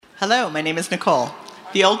Hello, my name is Nicole.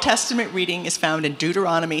 The Old Testament reading is found in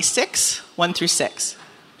Deuteronomy 6, 1 through 6.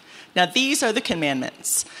 Now these are the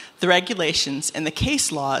commandments, the regulations, and the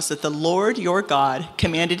case laws that the Lord your God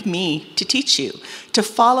commanded me to teach you, to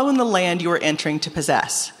follow in the land you are entering to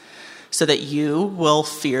possess, so that you will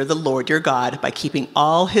fear the Lord your God by keeping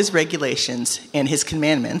all his regulations and his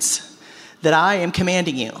commandments that I am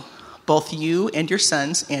commanding you, both you and your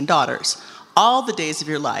sons and daughters, all the days of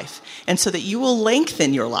your life, and so that you will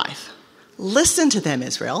lengthen your life. Listen to them,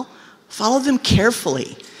 Israel. Follow them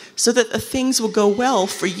carefully, so that the things will go well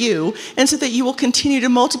for you, and so that you will continue to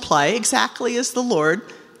multiply exactly as the Lord,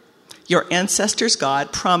 your ancestors'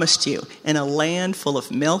 God, promised you, in a land full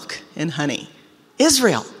of milk and honey.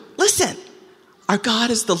 Israel, listen. Our God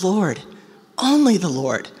is the Lord, only the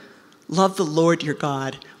Lord. Love the Lord your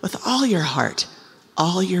God with all your heart,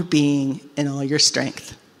 all your being, and all your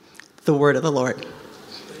strength. The word of the Lord.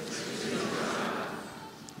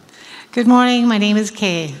 Good morning. My name is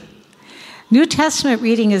Kay. New Testament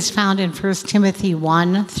reading is found in 1 Timothy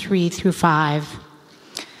 1, 3 through 5.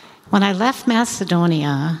 When I left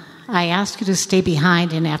Macedonia, I asked you to stay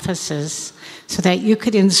behind in Ephesus so that you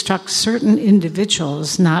could instruct certain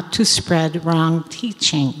individuals not to spread wrong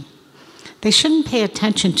teaching. They shouldn't pay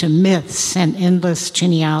attention to myths and endless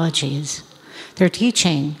genealogies. Their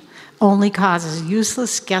teaching only causes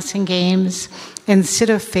useless guessing games instead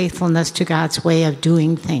of faithfulness to God's way of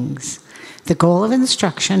doing things. The goal of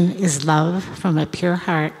instruction is love from a pure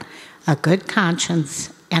heart, a good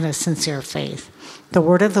conscience, and a sincere faith. The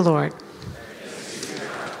word of the Lord.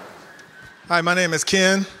 Hi, my name is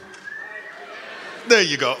Ken. There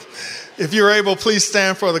you go. If you're able, please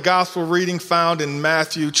stand for the gospel reading found in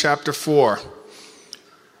Matthew chapter 4.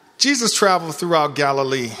 Jesus traveled throughout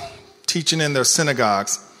Galilee, teaching in their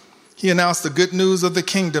synagogues. He announced the good news of the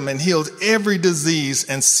kingdom and healed every disease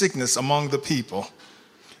and sickness among the people.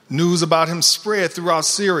 News about him spread throughout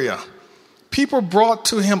Syria. People brought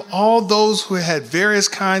to him all those who had various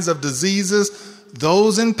kinds of diseases,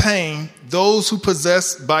 those in pain, those who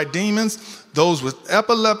possessed by demons, those with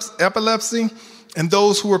epilepsy, and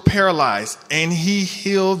those who were paralyzed, and he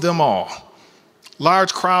healed them all.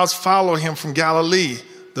 Large crowds followed him from Galilee,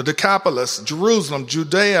 the Decapolis, Jerusalem,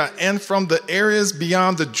 Judea, and from the areas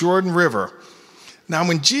beyond the Jordan River. Now,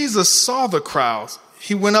 when Jesus saw the crowds,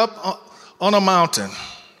 he went up on a mountain.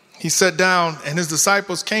 He sat down, and his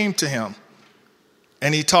disciples came to him,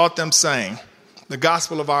 and he taught them, saying, the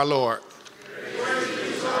gospel of our Lord.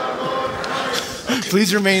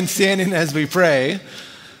 Please remain standing as we pray.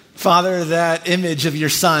 Father, that image of your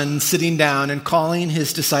son sitting down and calling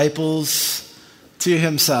his disciples to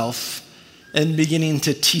himself and beginning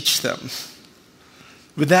to teach them.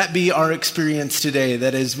 Would that be our experience today,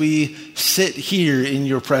 that as we sit here in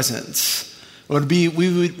your presence, would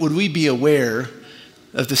we be aware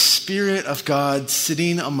of the Spirit of God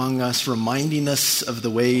sitting among us, reminding us of the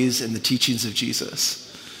ways and the teachings of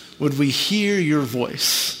Jesus? Would we hear your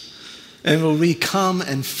voice? And will we come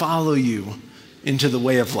and follow you into the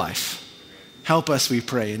way of life? Help us, we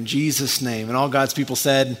pray, in Jesus' name. And all God's people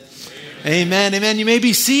said, Amen. Amen. You may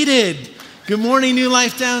be seated. Good morning, New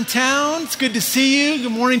Life Downtown. It's good to see you.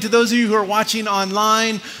 Good morning to those of you who are watching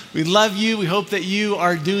online. We love you. We hope that you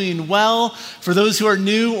are doing well. For those who are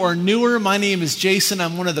new or newer, my name is Jason.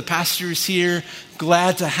 I'm one of the pastors here.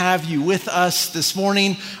 Glad to have you with us this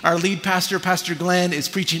morning. Our lead pastor, Pastor Glenn, is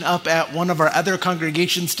preaching up at one of our other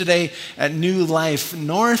congregations today at New Life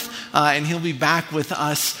North, and he'll be back with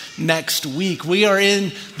us next week. We are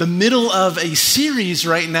in the middle of a series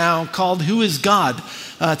right now called Who is God?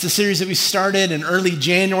 It's a series that we started in early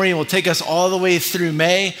January and will take us all the way through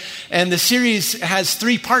May. And the series has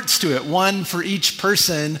 3 parts to it, one for each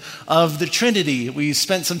person of the Trinity. We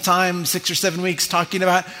spent some time, 6 or 7 weeks, talking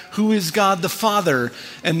about who is God the Father.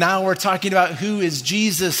 And now we're talking about who is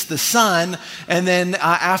Jesus the Son. And then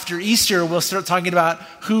after Easter, we'll start talking about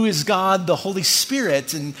who is God the Holy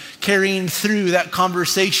Spirit and carrying through that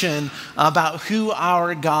conversation about who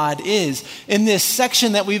our God is. In this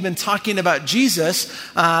section that we've been talking about Jesus,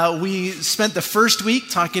 we spent the first week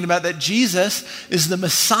talking about that Jesus is the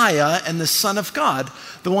Messiah and the Son of God,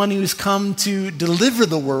 the one who's come to deliver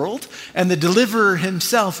the world, and the deliverer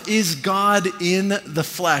himself is God in the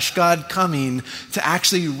flesh, God coming to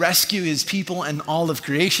actually rescue his people and all of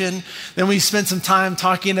creation. Then we spent some time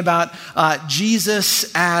talking about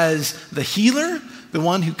Jesus as the healer, the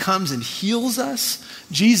one who comes and heals us.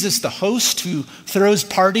 Jesus, the host who throws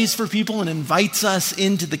parties for people and invites us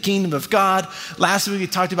into the kingdom of God. Last week we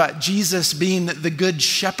talked about Jesus being the good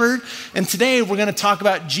shepherd. And today we're going to talk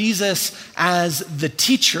about Jesus as the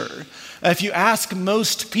teacher. If you ask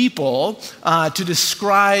most people to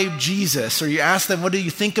describe Jesus, or you ask them, what do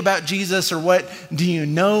you think about Jesus, or what do you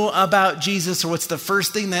know about Jesus, or what's the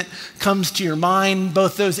first thing that comes to your mind,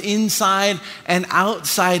 both those inside and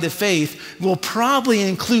outside of faith will probably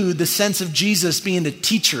include the sense of Jesus being a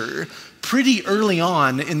teacher pretty early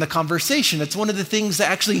on in the conversation. It's one of the things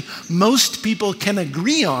that actually most people can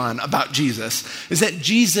agree on about Jesus, is that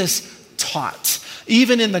Jesus taught.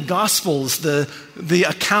 Even in the Gospels, the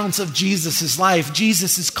accounts of Jesus' life,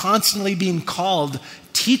 Jesus is constantly being called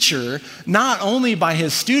teacher, not only by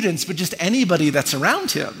his students, but just anybody that's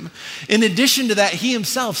around him. In addition to that, he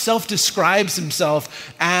himself self-describes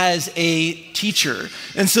himself as a teacher.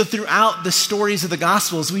 And so throughout the stories of the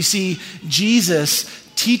Gospels, we see Jesus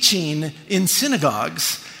teaching in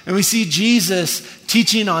synagogues. And we see Jesus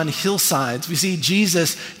teaching on hillsides. We see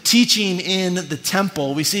Jesus teaching in the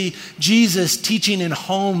temple. We see Jesus teaching in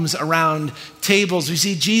homes around tables. We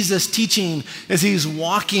see Jesus teaching as he's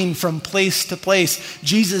walking from place to place.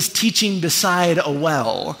 Jesus teaching beside a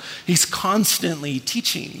well. He's constantly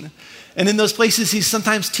teaching. And in those places, he's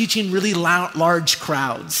sometimes teaching really large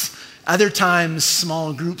crowds. Other times,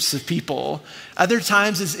 small groups of people. Other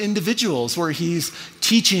times as individuals where he's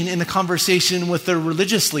teaching in a conversation with a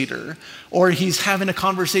religious leader, or he's having a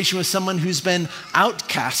conversation with someone who's been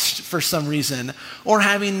outcast for some reason, or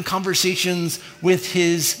having conversations with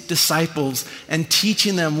his disciples and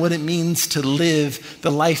teaching them what it means to live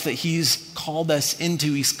the life that he's called us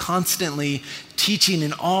into. He's constantly teaching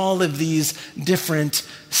in all of these different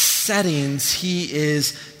settings. He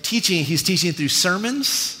is teaching. He's teaching through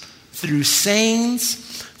sermons, through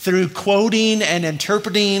sayings, through quoting and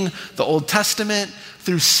interpreting the Old Testament,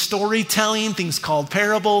 through storytelling, things called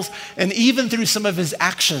parables, and even through some of his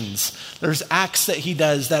actions. There's acts that he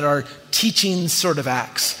does that are teaching sort of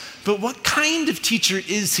acts. But what kind of teacher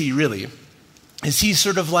is he really? Is he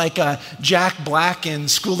sort of like Jack Black in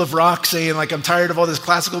School of Rock saying, like, I'm tired of all this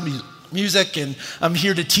classical music and I'm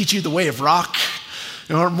here to teach you the way of rock?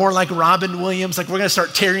 Or more like Robin Williams, like we're going to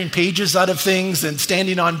start tearing pages out of things and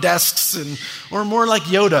standing on desks, or more like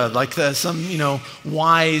Yoda, like some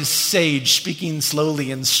wise sage speaking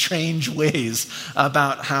slowly in strange ways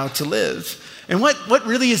about how to live. And what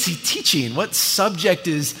really is he teaching? What subject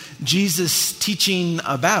is Jesus teaching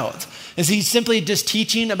about? Is he simply just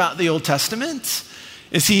teaching about the Old Testament?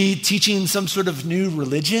 Is he teaching some sort of new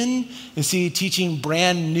religion? Is he teaching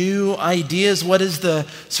brand new ideas? What is the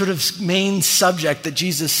sort of main subject that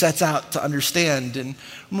Jesus sets out to understand? And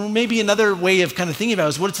maybe another way of kind of thinking about it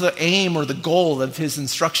is what's the aim or the goal of his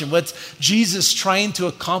instruction? What's Jesus trying to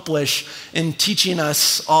accomplish in teaching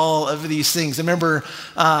us all of these things? I remember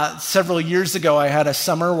several years ago, I had a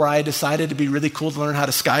summer where I decided to be really cool to learn how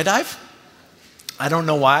to skydive. I don't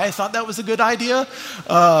know why I thought that was a good idea,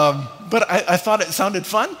 but I thought it sounded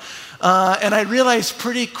fun. And I realized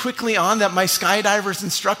pretty quickly on that my skydiver's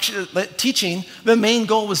teaching, the main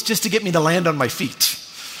goal was just to get me to land on my feet,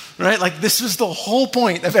 right? Like this was the whole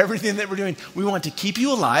point of everything that we're doing. We want to keep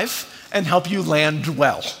you alive and help you land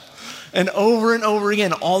well. And over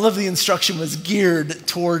again, all of the instruction was geared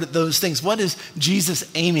toward those things. What is Jesus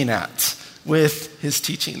aiming at with his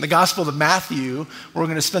teaching? The Gospel of Matthew, we're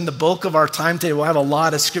going to spend the bulk of our time today. We'll have a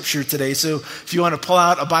lot of scripture today. So if you want to pull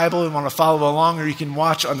out a Bible and want to follow along, or you can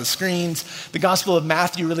watch on the screens, the Gospel of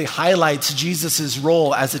Matthew really highlights Jesus'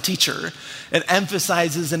 role as a teacher. It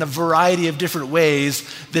emphasizes in a variety of different ways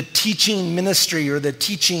the teaching ministry or the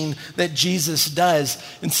teaching that Jesus does.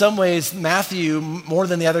 In some ways, Matthew, more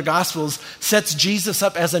than the other Gospels, sets Jesus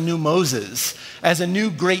up as a new Moses, as a new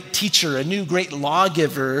great teacher, a new great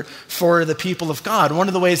lawgiver for the people of God. One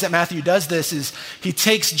of the ways that Matthew does this is he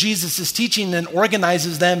takes Jesus' teaching and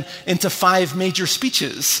organizes them into 5 major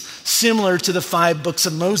speeches, similar to the 5 books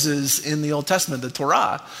of Moses in the Old Testament, the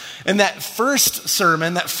Torah. And that first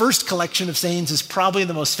sermon, that first collection of sayings is probably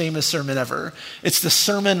the most famous sermon ever. It's the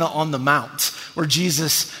Sermon on the Mount, where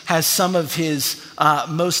Jesus has some of his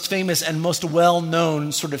most famous and most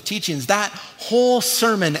well-known sort of teachings. That whole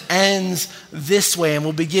sermon ends this way, and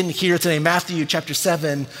we'll begin here today, Matthew chapter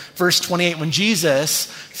 7, verse 28. When Jesus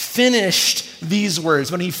finished these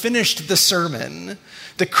words, when he finished the sermon,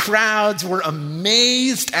 the crowds were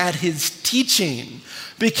amazed at his teaching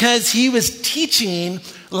because he was teaching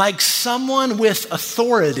like someone with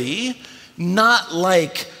authority, not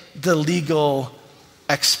like the legal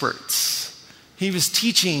experts. He was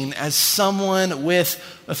teaching as someone with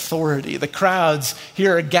authority. The crowds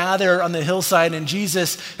here are gathered on the hillside, and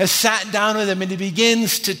Jesus has sat down with them and he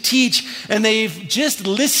begins to teach, and they've just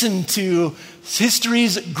listened to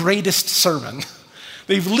history's greatest sermon.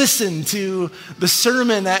 They've listened to the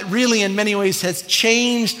sermon that really in many ways has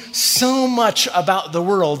changed so much about the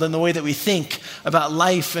world and the way that we think about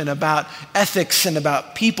life and about ethics and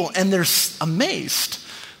about people, and they're amazed.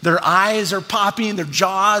 Their eyes are popping, their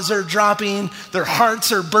jaws are dropping, their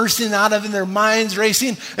hearts are bursting out of it, and their minds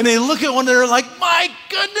racing, and they look at one another like, my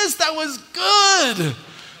goodness, that was good.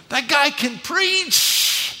 That guy can preach.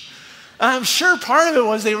 I'm sure part of it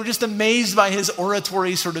was they were just amazed by his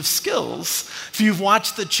oratory sort of skills. If you've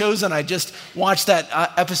watched The Chosen, I just watched that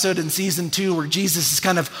episode in season 2 where Jesus is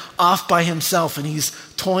kind of off by himself and he's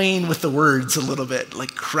toying with the words a little bit,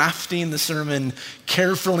 like crafting the sermon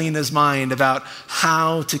carefully in his mind about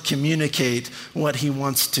how to communicate what he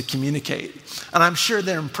wants to communicate. And I'm sure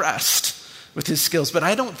they're impressed with his skills, but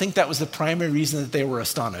I don't think that was the primary reason that they were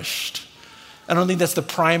astonished. I don't think that's the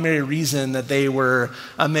primary reason that they were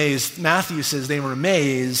amazed. Matthew says they were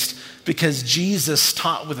amazed because Jesus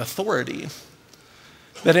taught with authority.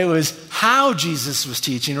 That it was how Jesus was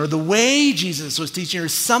teaching or the way Jesus was teaching or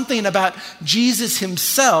something about Jesus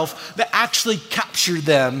himself that actually captured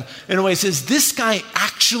them in a way that says, this guy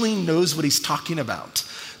actually knows what he's talking about.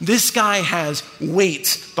 This guy has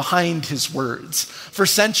weight behind his words. For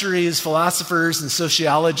centuries, philosophers and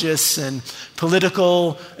sociologists and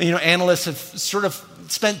political analysts have sort of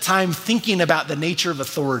spent time thinking about the nature of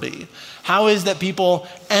authority. How is that people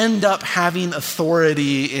end up having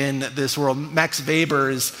authority in this world? Max Weber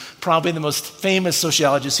is probably the most famous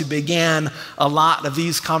sociologist who began a lot of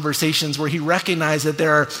these conversations where he recognized that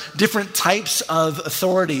there are different types of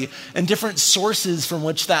authority and different sources from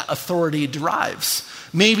which that authority derives.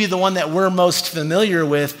 Maybe the one that we're most familiar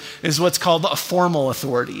with is what's called a formal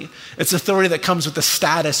authority. It's authority that comes with a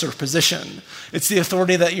status or position. It's the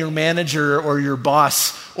authority that your manager or your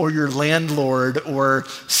boss or your landlord or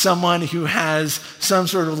someone who has some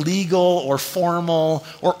sort of legal or formal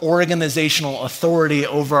or organizational authority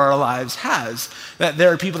over our lives has. That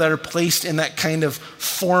there are people that are placed in that kind of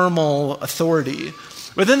formal authority.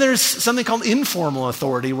 But then there's something called informal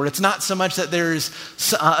authority, where it's not so much that there's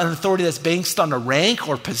an authority that's based on a rank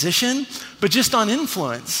or position, but just on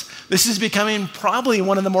influence. This is becoming probably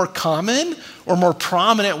one of the more common or more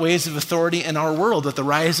prominent ways of authority in our world with the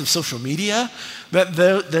rise of social media, that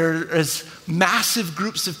there is massive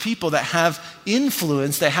groups of people that have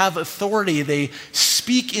influence, they have authority, they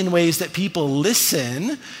speak in ways that people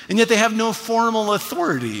listen, and yet they have no formal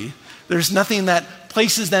authority. There's nothing that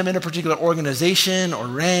places them in a particular organization or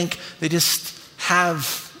rank. They just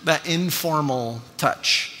have that informal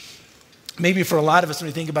touch. Maybe for a lot of us, when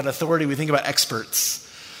we think about authority, we think about experts.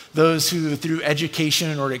 Those who, through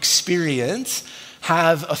education or experience,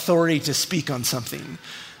 have authority to speak on something.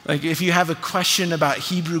 Like if you have a question about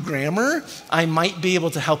Hebrew grammar, I might be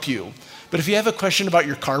able to help you. But if you have a question about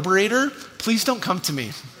your carburetor, please don't come to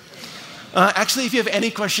me. Actually, if you have any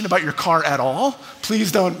question about your car at all,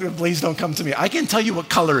 please don't come to me. I can tell you what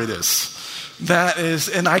color it is. That is,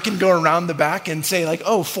 and I can go around the back and say like,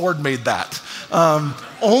 oh, Ford made that.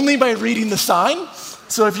 Only by reading the sign.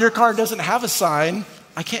 So if your car doesn't have a sign,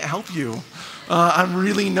 I can't help you. I'm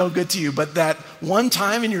really no good to you. But that one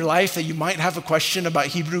time in your life that you might have a question about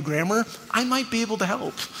Hebrew grammar, I might be able to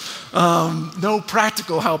help. No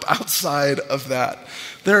practical help outside of that.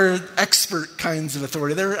 There are expert kinds of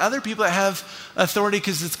authority. There are other people that have authority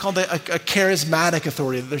because it's called a charismatic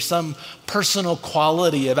authority. There's some personal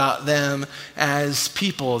quality about them as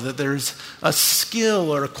people, that there's a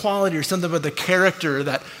skill or a quality or something about the character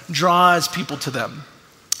that draws people to them.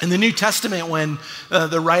 In the New Testament, when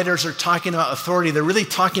the writers are talking about authority, they're really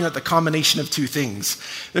talking about the combination of two things.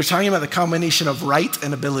 They're talking about the combination of right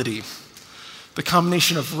and ability. The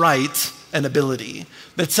combination of right and ability.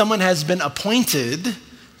 That someone has been appointed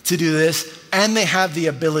to do this, and they have the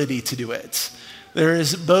ability to do it. There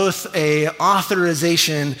is both an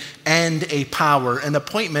authorization and a power, an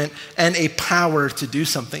appointment and a power to do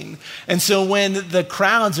something. And so when the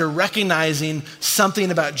crowds are recognizing something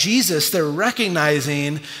about Jesus, they're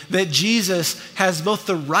recognizing that Jesus has both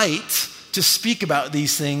the right to speak about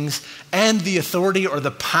these things and the authority or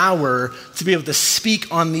the power to be able to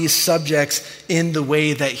speak on these subjects in the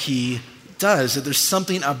way that he does. That there's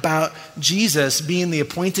something about Jesus being the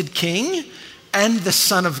appointed king and the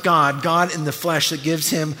Son of God, God in the flesh, that gives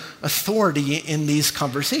him authority in these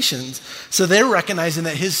conversations. So they're recognizing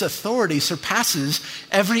that his authority surpasses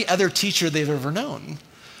every other teacher they've ever known.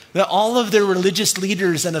 That all of their religious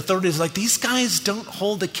leaders and authorities, like, these guys don't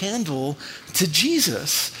hold a candle to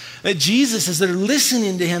Jesus. That Jesus, as they're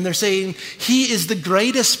listening to him, they're saying, he is the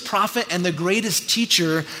greatest prophet and the greatest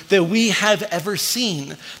teacher that we have ever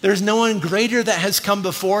seen. There's no one greater that has come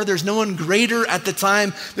before. There's no one greater at the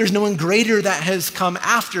time. There's no one greater that has come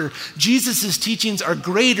after. Jesus' teachings are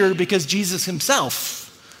greater because Jesus himself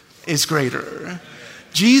is greater.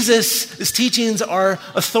 Jesus' teachings are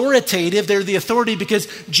authoritative. They're the authority because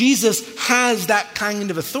Jesus has that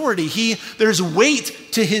kind of authority. There's weight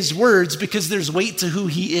to his words because there's weight to who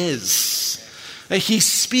he is. He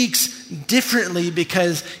speaks differently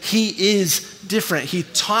because he is different. He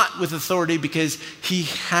taught with authority because he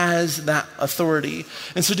has that authority.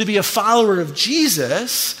 And so to be a follower of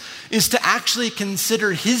Jesus is to actually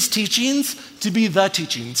consider his teachings to be the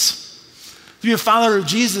teachings. To be a follower of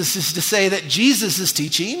Jesus is to say that Jesus is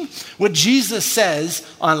teaching, what Jesus says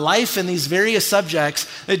on life and these various subjects,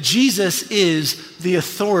 that Jesus is the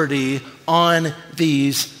authority on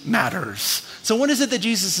these matters. So what is it that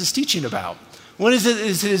Jesus is teaching about? What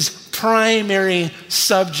is his primary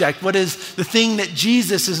subject? What is the thing that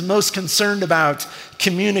Jesus is most concerned about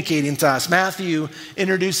communicating to us? Matthew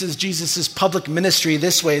introduces Jesus' public ministry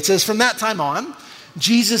this way. It says, from that time on,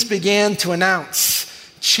 Jesus began to announce,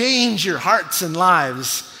 change your hearts and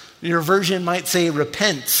lives. Your version might say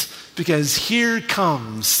repent, because here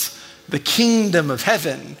comes the kingdom of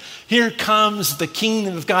heaven. Here comes the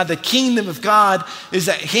kingdom of God. The kingdom of God is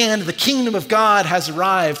at hand. The kingdom of God has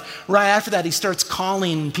arrived. Right after that, he starts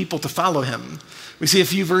calling people to follow him. We see a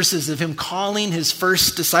few verses of him calling his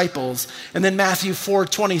first disciples. And then Matthew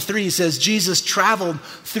 4:23 says, Jesus traveled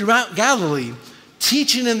throughout Galilee,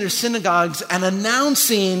 teaching in their synagogues and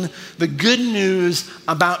announcing the good news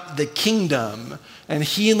about the kingdom and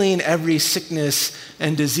healing every sickness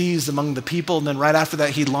and disease among the people. And then right after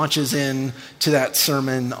that, he launches in to that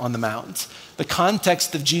Sermon on the Mount. The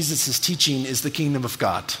context of Jesus' teaching is the kingdom of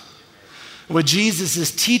God. What Jesus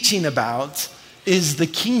is teaching about is the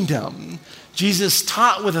kingdom. Jesus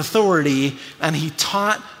taught with authority, and he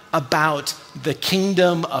taught about the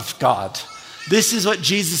kingdom of God. This is what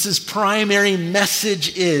Jesus' primary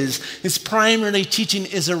message is. His primary teaching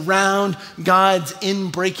is around God's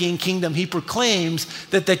inbreaking kingdom. He proclaims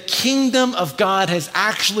that the kingdom of God has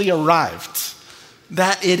actually arrived,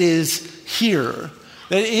 that it is here,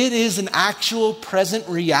 that it is an actual present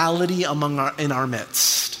reality in our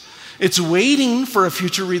midst. It's waiting for a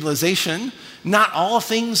future realization. Not all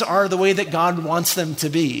things are the way that God wants them to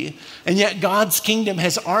be. And yet God's kingdom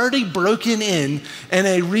has already broken in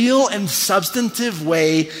a real and substantive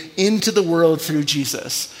way into the world through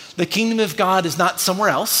Jesus. The kingdom of God is not somewhere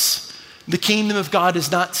else. The kingdom of God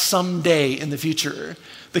is not someday in the future.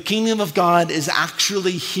 The kingdom of God is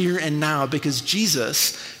actually here and now because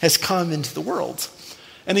Jesus has come into the world.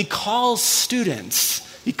 And he calls students,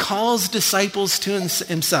 he calls disciples to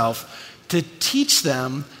himself to teach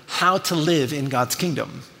them how to live in God's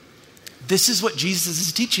kingdom. This is what Jesus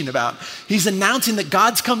is teaching about. He's announcing that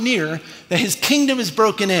God's come near, that his kingdom is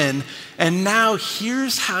broken in, and now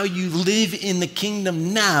here's how you live in the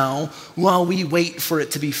kingdom now while we wait for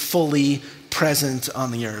it to be fully present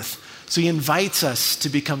on the earth. So he invites us to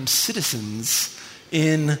become citizens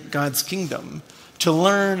in God's kingdom, to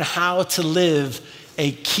learn how to live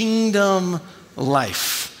a kingdom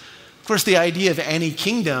life. Of course, the idea of any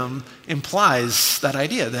kingdom implies that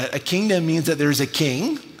idea, that a kingdom means that there's a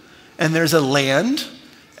king, and there's a land,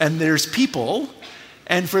 and there's people,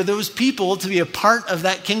 and for those people to be a part of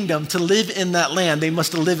that kingdom, to live in that land, they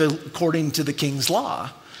must live according to the king's law,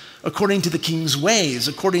 according to the king's ways,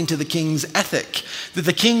 according to the king's ethic. That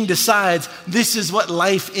the king decides this is what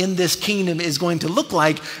life in this kingdom is going to look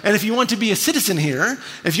like. And if you want to be a citizen here,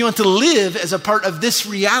 if you want to live as a part of this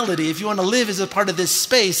reality, if you want to live as a part of this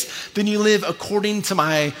space, then you live according to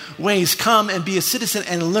my ways. Come and be a citizen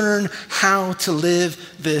and learn how to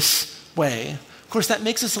live this way. Of course, that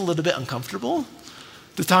makes us a little bit uncomfortable.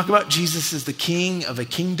 To talk about Jesus as the king of a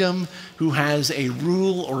kingdom who has a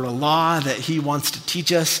rule or a law that he wants to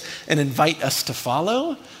teach us and invite us to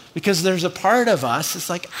follow, because there's a part of us, it's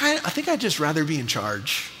like, I think I'd just rather be in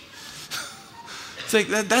charge. It's like,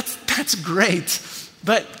 that's great,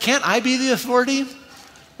 but can't I be the authority?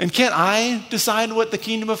 And can't I decide what the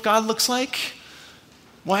kingdom of God looks like?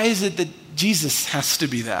 Why is it that Jesus has to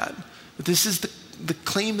be that? But this is the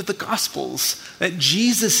claim of the Gospels, that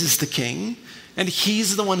Jesus is the king, and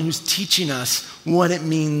he's the one who's teaching us what it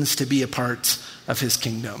means to be a part of his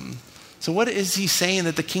kingdom. So what is he saying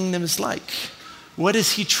that the kingdom is like? What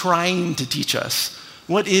is he trying to teach us?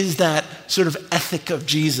 What is that sort of ethic of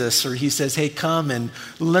Jesus? Or he says, hey, come and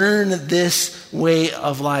learn this way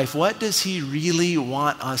of life. What does he really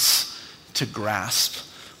want us to grasp?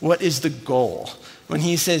 What is the goal? When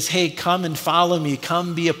he says, hey, come and follow me,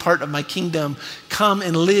 come be a part of my kingdom, come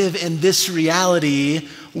and live in this reality,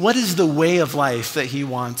 what is the way of life that he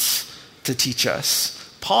wants to teach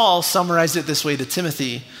us? Paul summarized it this way to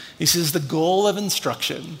Timothy. He says, the goal of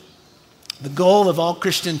instruction, the goal of all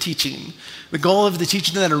Christian teaching, the goal of the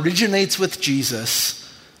teaching that originates with Jesus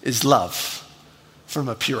is love from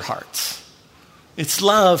a pure heart. It's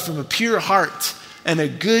love from a pure heart and a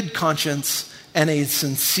good conscience and a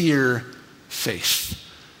sincere faith.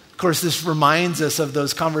 Of course, this reminds us of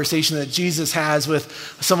those conversations that Jesus has with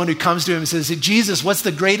someone who comes to him and says, hey, Jesus, what's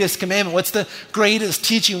the greatest commandment? What's the greatest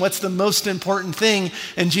teaching? What's the most important thing?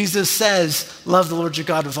 And Jesus says, love the Lord your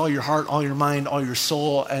God with all your heart, all your mind, all your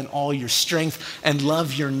soul, and all your strength, and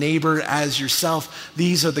love your neighbor as yourself.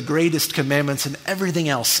 These are the greatest commandments, and everything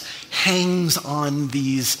else hangs on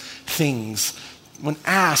these things. When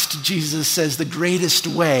asked, Jesus says the greatest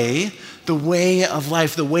way, the way of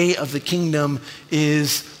life, the way of the kingdom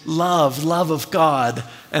is love of God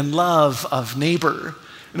and love of neighbor.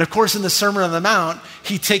 And of course, in the Sermon on the Mount,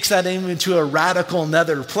 he takes that into a radical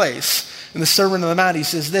another place. In the Sermon on the Mount, he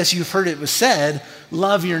says this, you've heard it was said,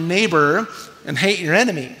 love your neighbor and hate your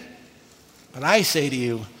enemy. But I say to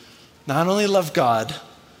you, not only love God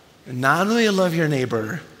and not only love your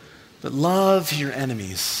neighbor, but love your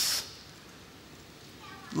enemies.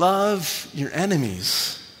 Love your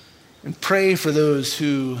enemies and pray for those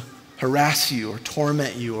who harass you or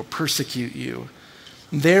torment you or persecute you.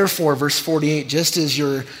 Therefore, verse 48, just as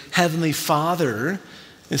your heavenly Father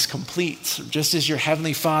is complete, just as your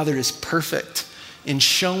heavenly Father is perfect in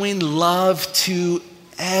showing love to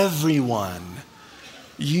everyone,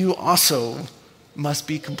 you also must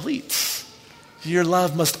be complete. Your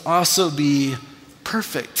love must also be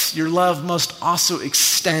perfect. Your love must also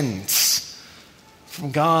extend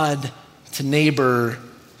from God to neighbor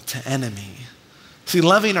to enemy. See,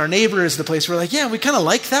 loving our neighbor is the place where we're like, yeah, we kind of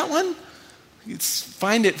like that one. We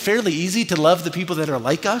find it fairly easy to love the people that are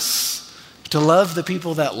like us, to love the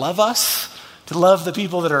people that love us, to love the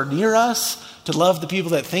people that are near us, to love the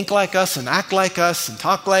people that think like us and act like us and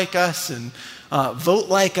talk like us and vote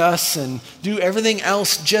like us and do everything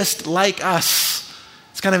else just like us.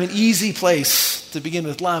 It's kind of an easy place to begin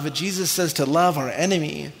with love. But Jesus says to love our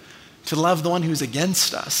enemy, to love the one who's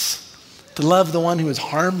against us, to love the one who has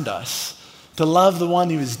harmed us, to love the one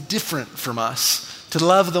who is different from us, to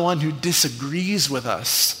love the one who disagrees with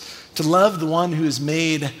us, to love the one who has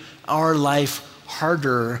made our life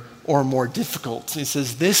harder or more difficult. He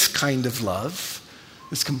says this kind of love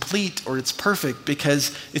is complete or it's perfect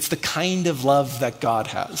because it's the kind of love that God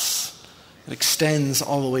has. It extends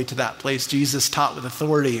all the way to that place. Jesus taught with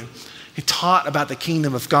authority. He taught about the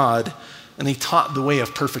kingdom of God, and he taught the way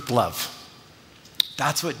of perfect love.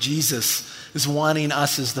 That's what Jesus is wanting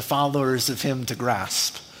us as the followers of him to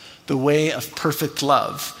grasp. The way of perfect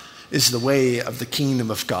love is the way of the kingdom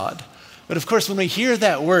of God. But of course, when we hear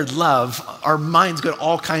that word love, our minds go to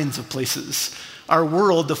all kinds of places. Our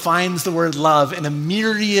world defines the word love in a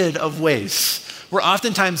myriad of ways. We're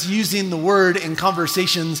oftentimes using the word in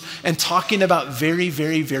conversations and talking about very,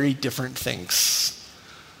 very, very different things.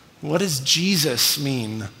 What does Jesus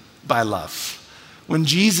mean by love? When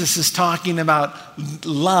Jesus is talking about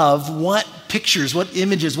love, what pictures, what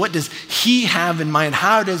images, what does he have in mind?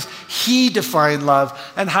 How does he define love?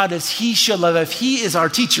 And how does he show love? If he is our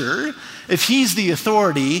teacher, if he's the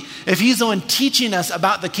authority, if he's the one teaching us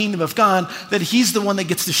about the kingdom of God, that he's the one that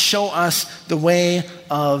gets to show us the way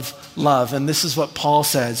of love. And this is what Paul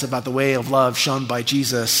says about the way of love shown by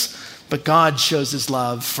Jesus. But God shows his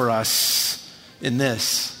love for us in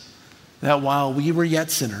this, that while we were yet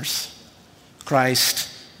sinners, Christ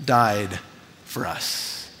died for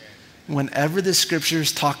us. Whenever the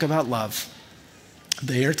scriptures talk about love,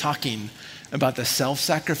 they are talking about the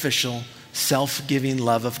self-sacrificial, self-giving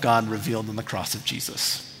love of God revealed on the cross of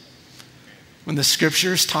Jesus. When the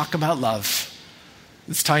scriptures talk about love,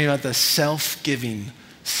 it's talking about the self-giving,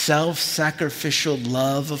 self-sacrificial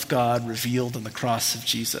love of God revealed on the cross of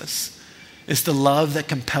Jesus. It's the love that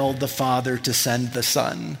compelled the Father to send the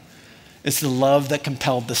Son. It's the love that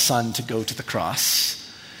compelled the Son to go to the cross.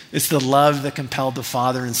 It's the love that compelled the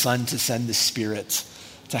Father and Son to send the Spirit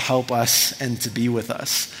to help us and to be with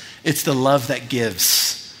us. It's the love that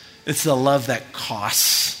gives. It's the love that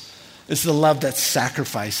costs. It's the love that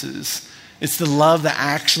sacrifices. It's the love that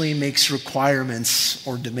actually makes requirements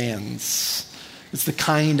or demands. It's the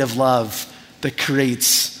kind of love that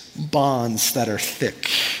creates bonds that are thick.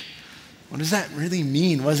 What does that really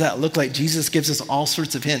mean? What does that look like? Jesus gives us all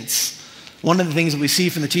sorts of hints. One of the things that we see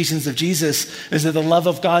from the teachings of Jesus is that the love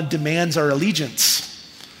of God demands our allegiance,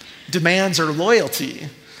 demands our loyalty.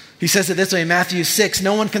 He says it this way in Matthew 6,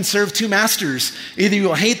 no one can serve two masters. Either you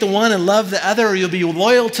will hate the one and love the other, or you'll be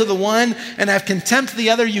loyal to the one and have contempt for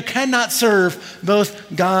the other. You cannot serve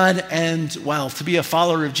both God and wealth. To be a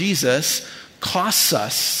follower of Jesus costs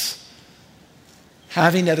us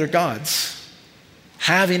having other gods,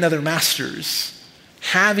 having other masters,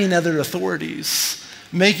 having other authorities,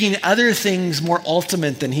 making other things more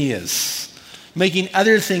ultimate than he is, making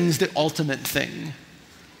other things the ultimate thing.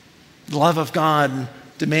 The love of God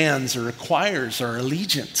demands or requires our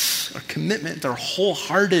allegiance, our commitment, our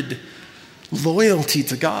wholehearted loyalty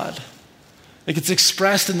to God. Like it's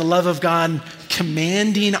expressed in the love of God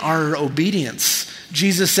commanding our obedience.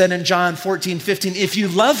 Jesus said in John 14:15, if you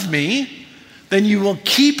love me, then you will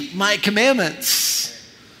keep my commandments.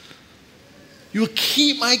 You will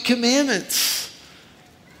keep my commandments.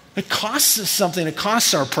 It costs us something. It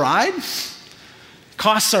costs our pride. It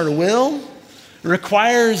costs our will. It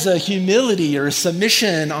requires a humility or a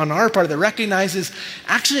submission on our part that recognizes,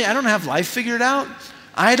 actually, I don't have life figured out.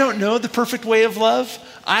 I don't know the perfect way of love.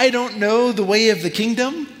 I don't know the way of the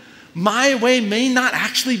kingdom. My way may not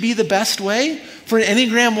actually be the best way. For an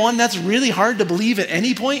Enneagram 1, that's really hard to believe at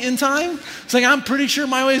any point in time. It's like, I'm pretty sure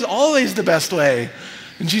my way is always the best way.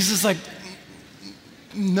 And Jesus is like,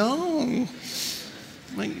 no.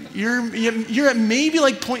 Like you're at maybe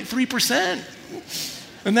like 0.3%.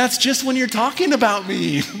 And that's just when you're talking about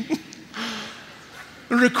me. It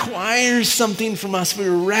requires something from us. We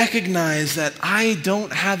recognize that I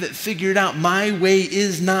don't have it figured out. My way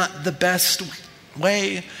is not the best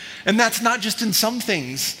way. And that's not just in some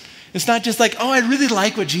things. It's not just like, oh, I really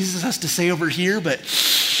like what Jesus has to say over here, but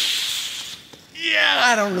yeah,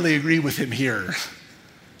 I don't really agree with him here.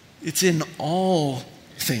 It's in all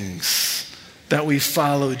things that we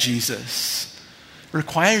follow Jesus. It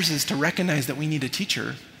requires us to recognize that we need a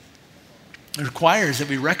teacher. It requires that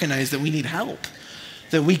we recognize that we need help,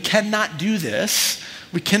 that we cannot do this.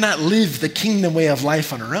 We cannot live the kingdom way of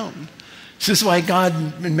life on our own. So this is why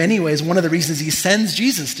God, in many ways, one of the reasons he sends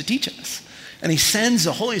Jesus to teach us. And he sends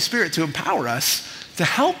the Holy Spirit to empower us, to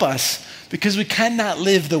help us, because we cannot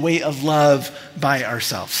live the way of love by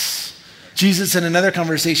ourselves. Jesus, in another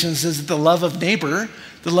conversation, says that the love of neighbor,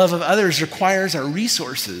 the love of others, requires our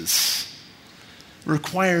resources,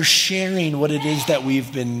 requires sharing what it is that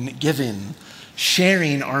we've been given,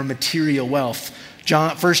 sharing our material wealth.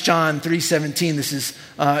 1 John 3:17, this is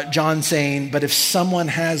John saying, but if someone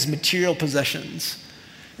has material possessions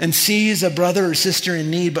and sees a brother or sister in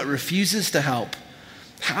need but refuses to help,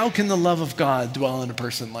 how can the love of God dwell in a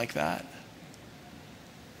person like that?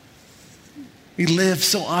 We live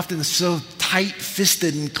so often so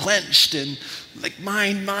tight-fisted and clenched and like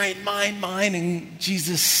mine. And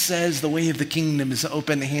Jesus says the way of the kingdom is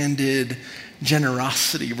open-handed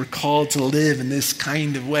generosity. We're called to live in this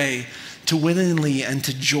kind of way, to willingly and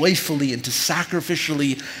to joyfully and to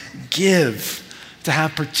sacrificially give, to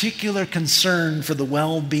have particular concern for the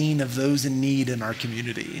well-being of those in need in our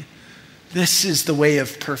community. This is the way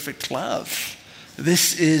of perfect love.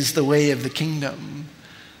 This is the way of the kingdom.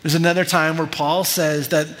 There's another time where Paul says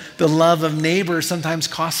that the love of neighbor sometimes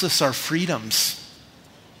costs us our freedoms.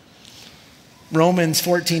 Romans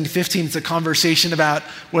 14:15 is a conversation about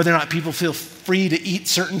whether or not people feel free to eat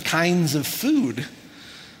certain kinds of food.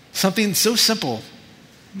 Something so simple,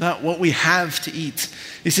 not what we have to eat.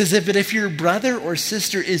 He says, but if your brother or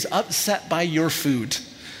sister is upset by your food,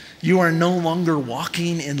 you are no longer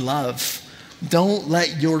walking in love. Don't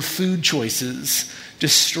let your food choices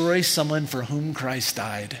destroy someone for whom Christ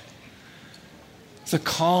died. It's a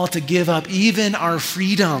call to give up even our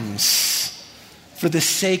freedoms for the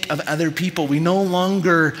sake of other people. We no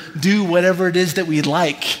longer do whatever it is that we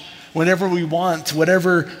like, whatever we want,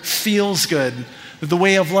 whatever feels good. The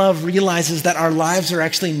way of love realizes that our lives are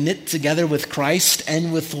actually knit together with Christ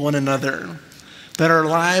and with one another. That our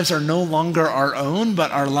lives are no longer our own,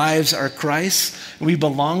 but our lives are Christ's. We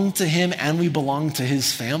belong to him and we belong to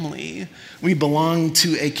his family. We belong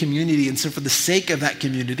to a community. And so for the sake of that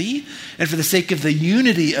community and for the sake of the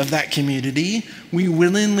unity of that community, we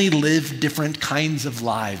willingly live different kinds of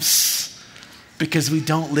lives because we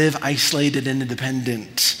don't live isolated and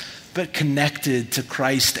independent, but connected to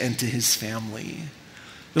Christ and to his family.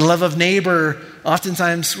 The love of neighbor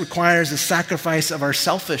oftentimes requires a sacrifice of our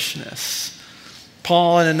selfishness.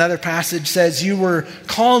 Paul in another passage says, you were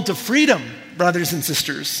called to freedom, brothers and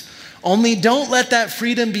sisters. Only don't let that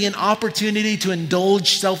freedom be an opportunity to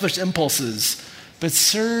indulge selfish impulses, but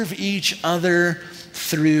serve each other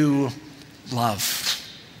through love.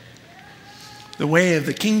 The way of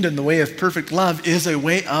the kingdom, the way of perfect love, is a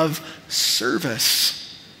way of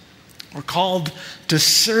service. We're called to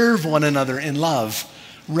serve one another in love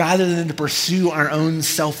rather than to pursue our own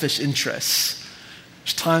selfish interests.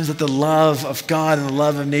 There's times that the love of God and the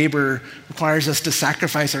love of neighbor requires us to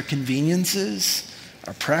sacrifice our conveniences,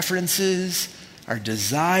 our preferences, our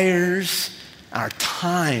desires, our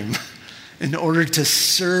time in order to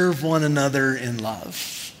serve one another in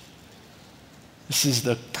love. This is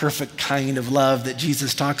the perfect kind of love that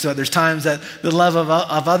Jesus talks about. There's times that the love of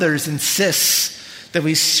others insists that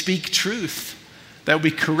we speak truth, that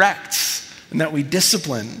we correct, and that we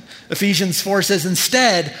discipline. Ephesians 4 says,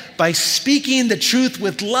 instead, by speaking the truth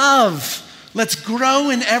with love, let's grow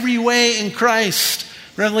in every way in Christ.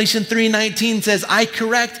 Revelation 3:19 says, I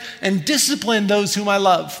correct and discipline those whom I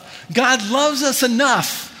love. God loves us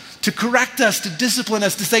enough to correct us, to discipline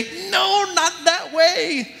us, to say, no, not that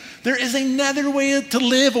way. There is another way to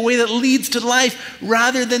live, a way that leads to life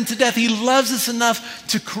rather than to death. He loves us enough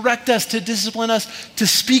to correct us, to discipline us, to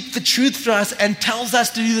speak the truth to us, and tells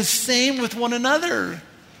us to do the same with one another.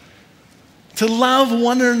 To love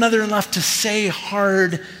one another enough to say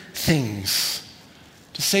hard things,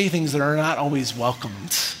 to say things that are not always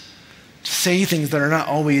welcomed, to say things that are not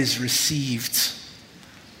always received,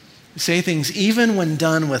 to say things even when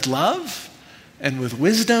done with love and with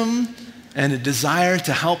wisdom and a desire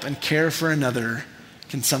to help and care for another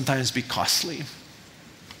can sometimes be costly.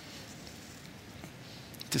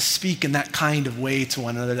 To speak in that kind of way to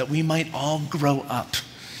one another, that we might all grow up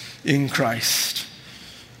in Christ.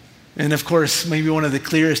 And of course, maybe one of the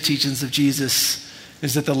clearest teachings of Jesus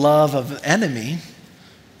is that the love of an enemy,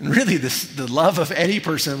 and really the love of any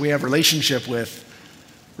person we have a relationship with,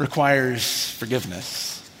 requires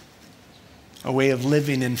forgiveness. A way of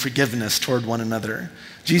living in forgiveness toward one another.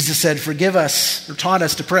 Jesus said, forgive us, or taught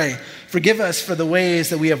us to pray, forgive us for the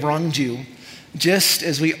ways that we have wronged you, just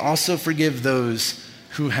as we also forgive those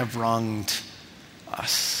who have wronged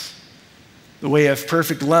us. The way of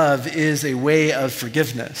perfect love is a way of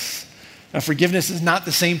forgiveness. Now, forgiveness is not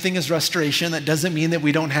the same thing as restoration. That doesn't mean that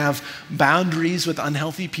we don't have boundaries with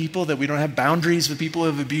unhealthy people, that we don't have boundaries with people who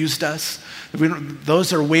have abused us.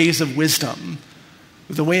 Those are ways of wisdom.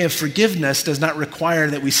 The way of forgiveness does not require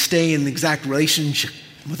that we stay in the exact relationship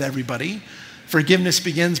with everybody. Forgiveness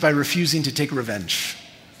begins by refusing to take revenge.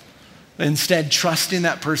 Instead, trusting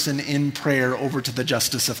that person in prayer over to the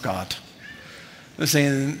justice of God. They're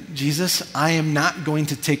saying, Jesus, I am not going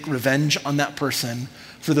to take revenge on that person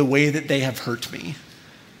for the way that they have hurt me.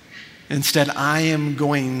 Instead, I am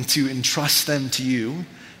going to entrust them to you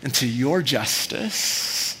and to your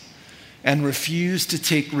justice and refuse to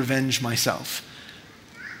take revenge myself.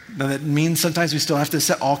 Now that means sometimes we still have to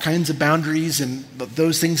set all kinds of boundaries and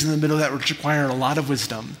those things in the middle that require a lot of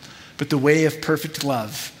wisdom. But the way of perfect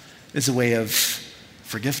love is a way of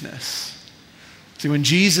forgiveness. See, when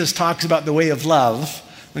Jesus talks about the way of love,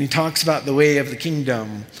 when he talks about the way of the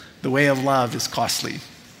kingdom, the way of love is costly.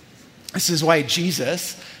 This is why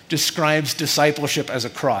Jesus describes discipleship as a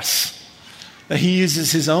cross. That he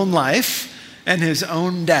uses his own life and his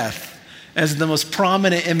own death as the most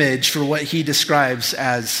prominent image for what he describes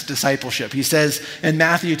as discipleship. He says in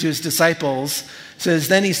Matthew to his disciples, says,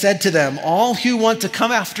 then he said to them, all who want to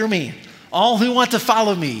come after me, all who want to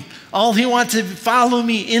follow me, all who want to follow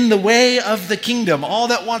me in the way of the kingdom, all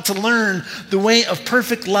that want to learn the way of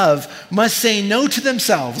perfect love must say no to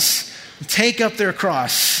themselves, take up their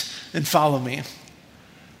cross and follow me.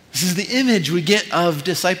 This is the image we get of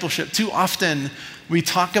discipleship. Too often we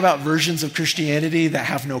talk about versions of Christianity that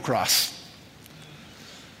have no cross.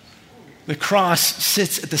 The cross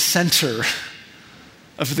sits at the center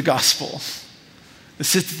of the gospel. It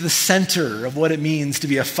sits at the center of what it means to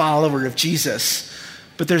be a follower of Jesus.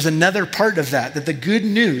 But there's another part of that the good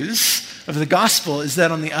news of the gospel is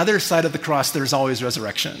that on the other side of the cross, there's always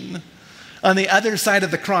resurrection. On the other side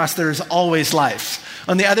of the cross, there is always life.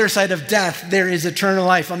 On the other side of death, there is eternal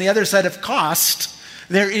life. On the other side of cost,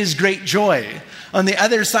 there is great joy. On the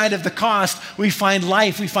other side of the cost, we find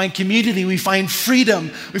life, we find community, we find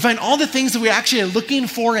freedom. We find all the things that we actually are looking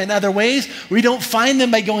for in other ways. We don't find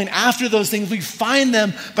them by going after those things. We find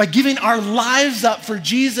them by giving our lives up for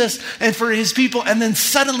Jesus and for his people, and then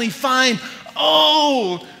suddenly find,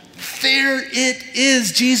 oh, there it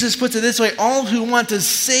is. Jesus puts it this way, all who want to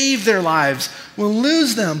save their lives will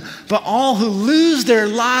lose them, but all who lose their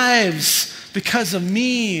lives because of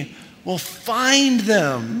me will find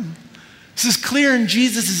them. This is clear in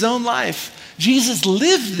Jesus' own life. Jesus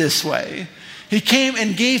lived this way. He came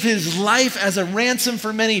and gave his life as a ransom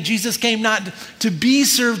for many. Jesus came not to be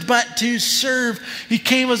served, but to serve. He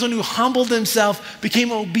came as one who humbled himself,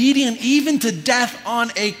 became obedient even to death on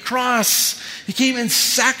a cross. He came and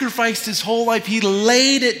sacrificed his whole life. He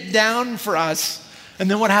laid it down for us. And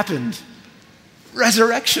then what happened?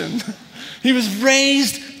 Resurrection. He was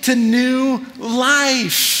raised to new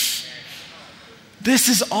life. This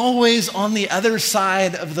is always on the other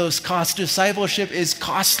side of those costs. Discipleship is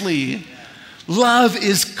costly. Love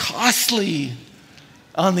is costly.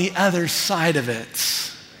 On the other side of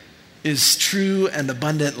it is true and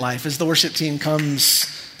abundant life. As the worship team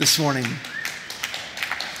comes this morning,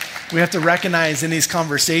 we have to recognize in these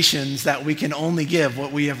conversations that we can only give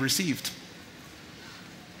what we have received.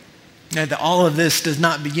 And that all of this does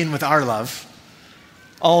not begin with our love.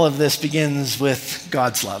 All of this begins with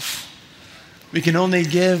God's love. We can only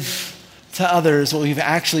give to others what we've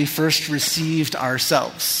actually first received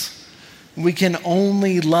ourselves. We can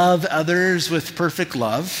only love others with perfect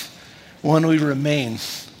love when we remain,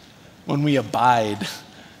 when we abide,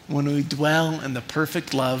 when we dwell in the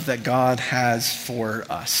perfect love that God has for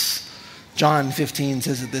us. John 15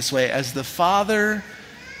 says it this way, as the Father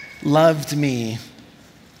loved me,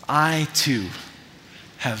 I too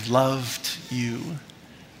have loved you.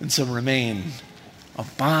 And so remain,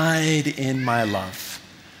 abide in my love.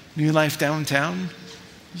 New Life Downtown,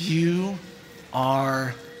 you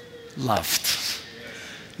are loved.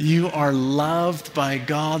 You are loved by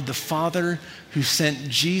God the Father, who sent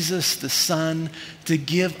Jesus the Son to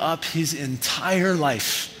give up his entire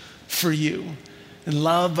life for you. And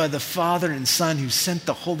loved by the Father and Son, who sent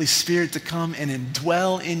the Holy Spirit to come and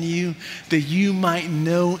indwell in you, that you might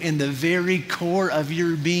know in the very core of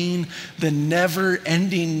your being the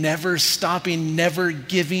never-ending, never-stopping,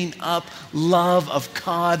 never-giving up love of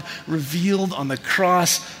God revealed on the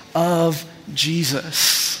cross of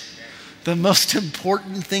Jesus. The most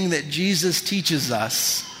important thing that Jesus teaches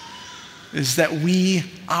us is that we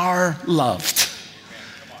are loved.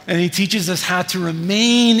 And he teaches us how to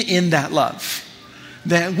remain in that love,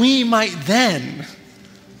 that we might then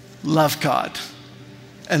love God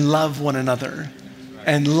and love one another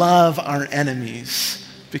and love our enemies,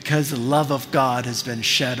 because the love of God has been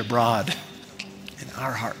shed abroad in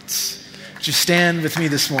our hearts. Would you stand with me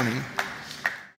this morning?